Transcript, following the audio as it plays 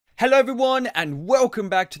Hello everyone and welcome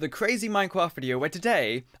back to the crazy Minecraft video where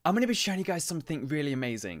today I'm going to be showing you guys something really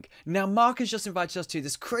amazing. Now Mark has just invited us to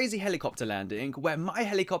this crazy helicopter landing where my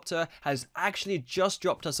helicopter has actually just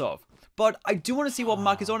dropped us off. But I do want to see what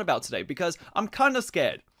Mark is on about today because I'm kind of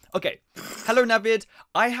scared. Okay, hello Naveed,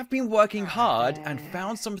 I have been working hard and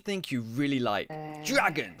found something you really like.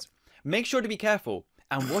 Dragons! Make sure to be careful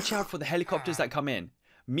and watch out for the helicopters that come in.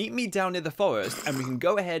 Meet me down near the forest and we can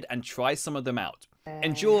go ahead and try some of them out.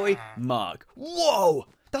 Enjoy, Mark. Whoa!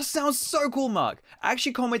 That sounds so cool, Mark. I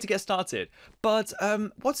actually can't wait to get started. But,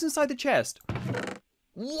 what's inside the chest?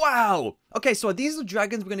 Wow! Okay, so these are the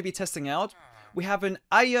dragons we're going to be testing out. We have an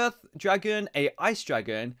earth dragon, a ice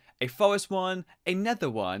dragon, a forest one, a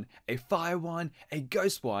nether one, a fire one, a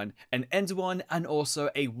ghost one, an end one, and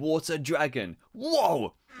also a water dragon.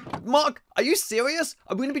 Whoa! Mark, are you serious?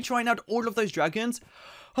 Are we going to be trying out all of those dragons?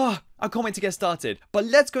 Oh, I can't wait to get started. But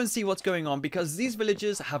let's go and see what's going on because these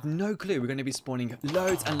villagers have no clue we're going to be spawning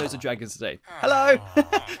loads and loads of dragons today. Hello!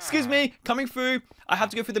 Excuse me, coming through. I have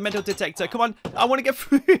to go through the metal detector. Come on, I want to get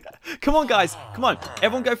through. Come on, guys. Come on,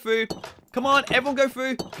 everyone go through. Come on, everyone go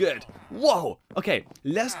through. Good. Whoa. Okay,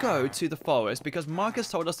 let's go to the forest because Mark has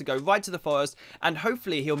told us to go right to the forest and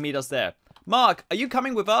hopefully he'll meet us there. Mark, are you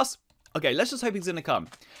coming with us? Okay, let's just hope he's going to come.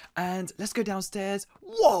 And let's go downstairs.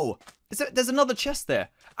 Whoa! There's another chest there.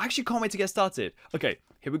 I actually can't wait to get started. Okay,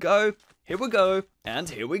 here we go, and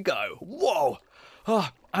here we go. Whoa! Oh,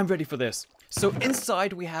 I'm ready for this. So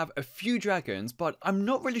inside we have a few dragons, but I'm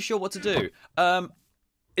not really sure what to do.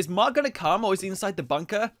 Is Mark going to come or is he inside the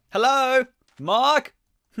bunker? Hello? Mark?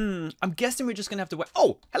 I'm guessing we're just going to have to wait.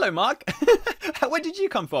 Oh, hello, Mark. Where did you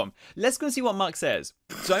come from? Let's go and see what Mark says.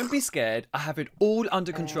 Don't be scared. I have it all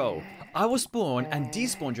under control. I will spawn and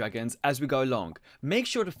despawn dragons as we go along. Make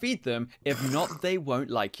sure to feed them. If not, they won't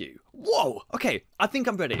like you. Whoa. Okay, I think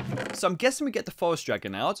I'm ready. So I'm guessing we get the forest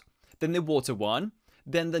dragon out, then the water one,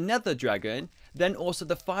 then the nether dragon, then also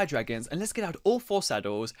the fire dragons, and let's get out all 4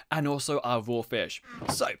 saddles and also our raw fish.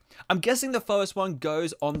 So I'm guessing the forest one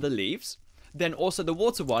goes on the leaves. Then also the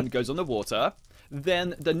water one goes on the water.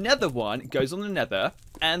 Then the nether one goes on the nether.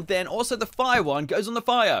 And then also the fire one goes on the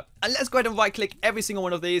fire. And let's go ahead and right click every single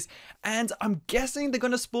one of these. And I'm guessing they're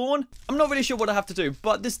going to spawn. I'm not really sure what I have to do,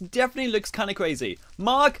 but this definitely looks kind of crazy.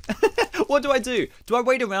 Mark, what do I do? Do I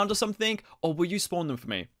wait around or something? Or will you spawn them for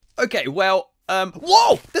me? Okay, well,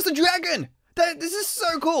 whoa, there's a dragon. This is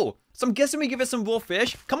so cool. So I'm guessing we give it some raw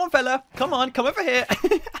fish. Come on, fella. Come on, come over here.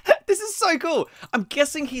 This is so cool. I'm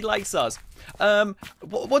guessing he likes us.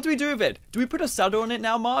 What do we do with it? Do we put a saddle on it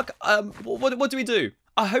now, Mark? What do we do?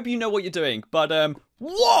 I hope you know what you're doing. But,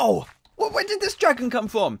 whoa! Where did this dragon come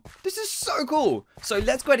from? This is so cool. So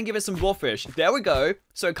let's go ahead and give it some raw fish. There we go.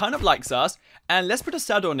 So it kind of likes us. And let's put a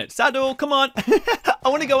saddle on it. Saddle, come on. I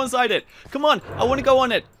want to go inside it. Come on, I want to go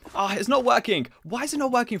on it. Ah, it's not working. Why is it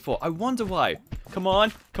not working for? I wonder why. Come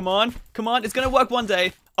on, come on, come on. It's going to work one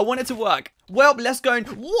day. I want it to work. Well, let's go and...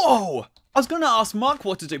 Whoa! I was going to ask Mark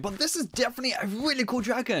what to do, but this is definitely a really cool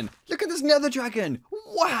dragon. Look at this nether dragon.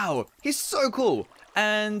 Wow, he's so cool.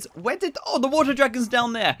 And where did... Oh, the water dragon's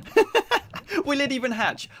down there. Will it even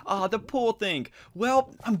hatch? Ah, the poor thing.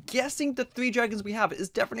 Well, I'm guessing the 3 dragons we have is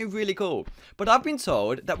definitely really cool. But I've been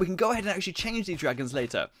told that we can go ahead and actually change these dragons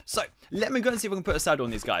later. So, let me go and see if we can put a saddle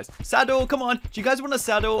on these guys. Saddle, come on. Do you guys want a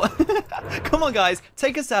saddle? Come on, guys.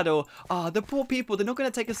 Take a saddle. Ah, the poor people. They're not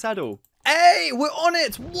going to take a saddle. Hey, we're on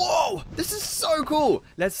it. Whoa, this is so cool.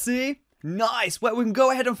 Let's see. Nice. Well, we can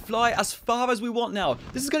go ahead and fly as far as we want now.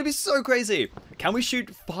 This is going to be so crazy. Can we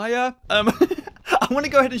shoot fire? I want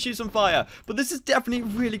to go ahead and shoot some fire, but this is definitely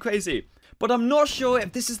really crazy. But I'm not sure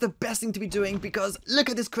if this is the best thing to be doing because look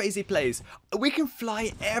at this crazy place. We can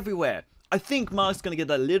fly everywhere. I think Mark's going to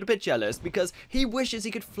get a little bit jealous because he wishes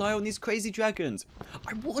he could fly on these crazy dragons.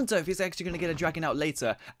 I wonder if he's actually going to get a dragon out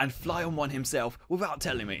later and fly on one himself without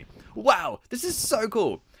telling me. Wow, this is so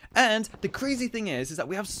cool. And the crazy thing is that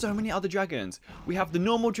we have so many other dragons. We have the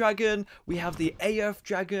normal dragon, we have the earth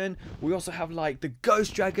dragon, we also have like the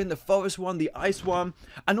ghost dragon, the forest one, the ice one,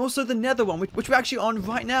 and also the nether one, which we're actually on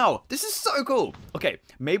right now. This is so cool. Okay,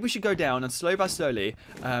 maybe we should go down and slowly by slowly,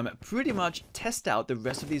 pretty much test out the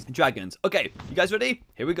rest of these dragons. Okay, you guys ready?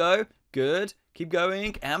 Here we go. Good. Keep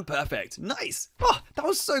going. And perfect. Nice. Oh, that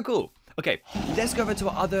was so cool. Okay, let's go over to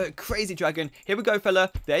our other crazy dragon. Here we go,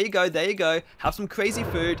 fella. There you go, there you go. Have some crazy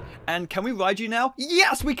food. And can we ride you now?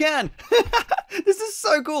 Yes, we can. This is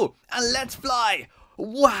so cool. And let's fly.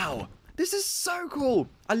 Wow, this is so cool.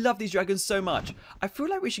 I love these dragons so much. I feel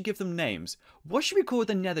like we should give them names. What should we call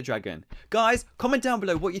the nether dragon? Guys, comment down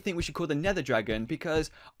below what you think we should call the nether dragon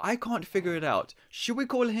because I can't figure it out. Should we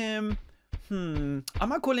call him... I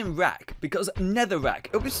might call him Rack, because Netherrack.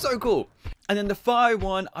 It would be so cool. And then the fire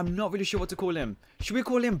one, I'm not really sure what to call him. Should we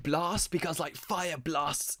call him Blast, because like fire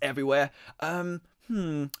blasts everywhere? I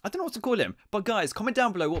don't know what to call him. But guys, comment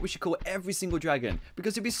down below what we should call every single dragon,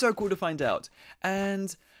 because it'd be so cool to find out.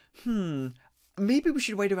 And, maybe we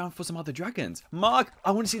should wait around for some other dragons. Mark,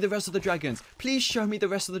 I want to see the rest of the dragons. Please show me the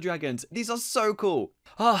rest of the dragons. These are so cool.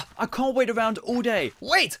 I can't wait around all day.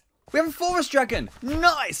 Wait! We have a forest dragon.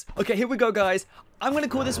 Nice! Okay, here we go, guys. I'm going to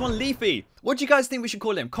call this one Leafy. What do you guys think we should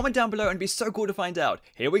call him? Comment down below and it'd be so cool to find out.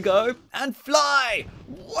 Here we go. And fly!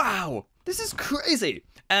 Wow! This is crazy.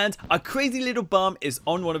 And a crazy little bum is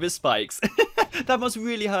on one of his spikes. That must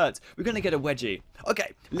really hurt. We're going to get a wedgie.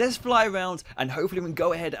 Okay, let's fly around and hopefully we can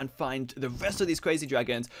go ahead and find the rest of these crazy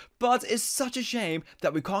dragons. But it's such a shame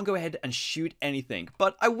that we can't go ahead and shoot anything.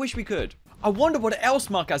 But I wish we could. I wonder what else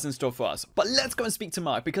Mark has in store for us. But let's go and speak to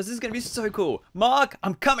Mark because this is going to be so cool. Mark,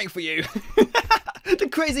 I'm coming for you. The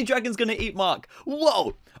crazy dragon's going to eat Mark.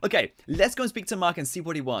 Whoa. Okay, let's go and speak to Mark and see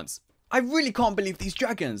what he wants. I really can't believe these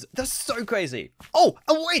dragons. They're so crazy. Oh,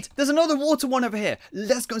 wait, there's another water one over here.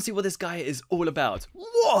 Let's go and see what this guy is all about.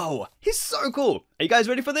 Whoa, he's so cool. Are you guys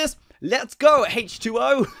ready for this? Let's go,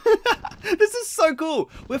 H2O. This is so cool.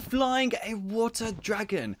 We're flying a water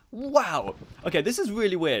dragon. Wow. Okay, this is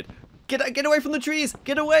really weird. Get away from the trees.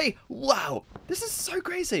 Get away. Wow, this is so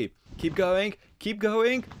crazy. Keep going. Keep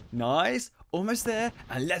going. Nice. Almost there.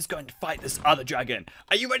 And let's go and fight this other dragon.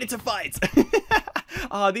 Are you ready to fight?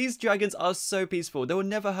 These dragons are so peaceful. They will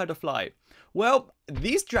never hurt a fly. Well,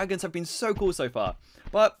 these dragons have been so cool so far.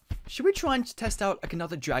 But should we try and test out like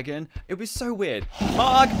another dragon? It would be so weird.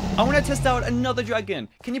 Mark, I want to test out another dragon.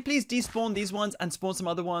 Can you please despawn these ones and spawn some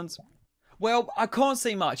other ones? Well, I can't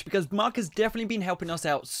say much because Mark has definitely been helping us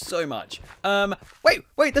out so much.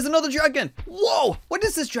 Wait, there's another dragon. Whoa, what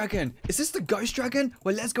is this dragon? Is this the ghost dragon?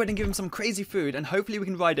 Well, let's go ahead and give him some crazy food and hopefully we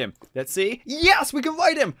can ride him. Let's see. Yes, we can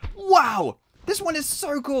ride him. Wow, this one is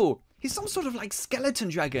so cool. He's some sort of like skeleton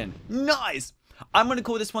dragon. Nice. I'm going to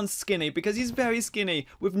call this one Skinny because he's very skinny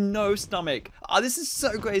with no stomach. This is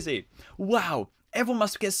so crazy. Wow. Everyone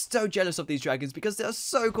must get so jealous of these dragons because they're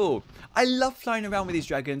so cool. I love flying around with these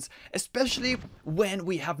dragons, especially when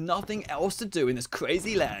we have nothing else to do in this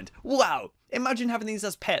crazy land. Wow, imagine having these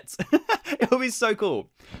as pets. It would be so cool.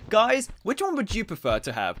 Guys, which one would you prefer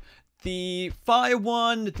to have? The fire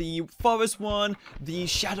one, the forest one, the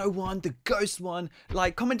shadow one, the ghost one?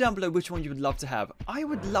 Like, comment down below which one you would love to have. I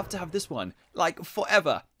would love to have this one, like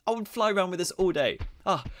forever. I would fly around with this all day.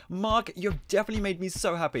 Mark, you've definitely made me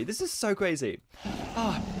so happy. This is so crazy. Do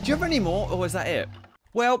you have any more or is that it?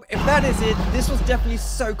 Well, if that is it, this was definitely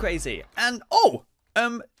so crazy. And,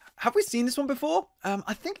 have we seen this one before?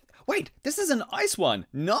 Wait, this is an ice one.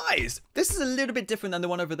 Nice. This is a little bit different than the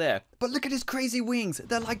one over there. But look at his crazy wings.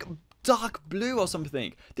 They're like dark blue or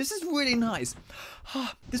something. This is really nice.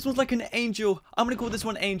 This one's like an angel. I'm going to call this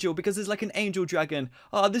one Angel because it's like an angel dragon.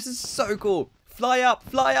 This is so cool. Fly up,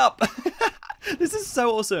 fly up. This is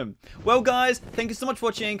so awesome. Well, guys, thank you so much for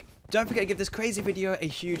watching. Don't forget to give this crazy video a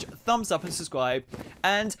huge thumbs up and subscribe.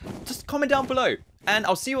 And just comment down below. And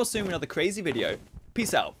I'll see you all soon with another crazy video.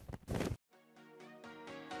 Peace out.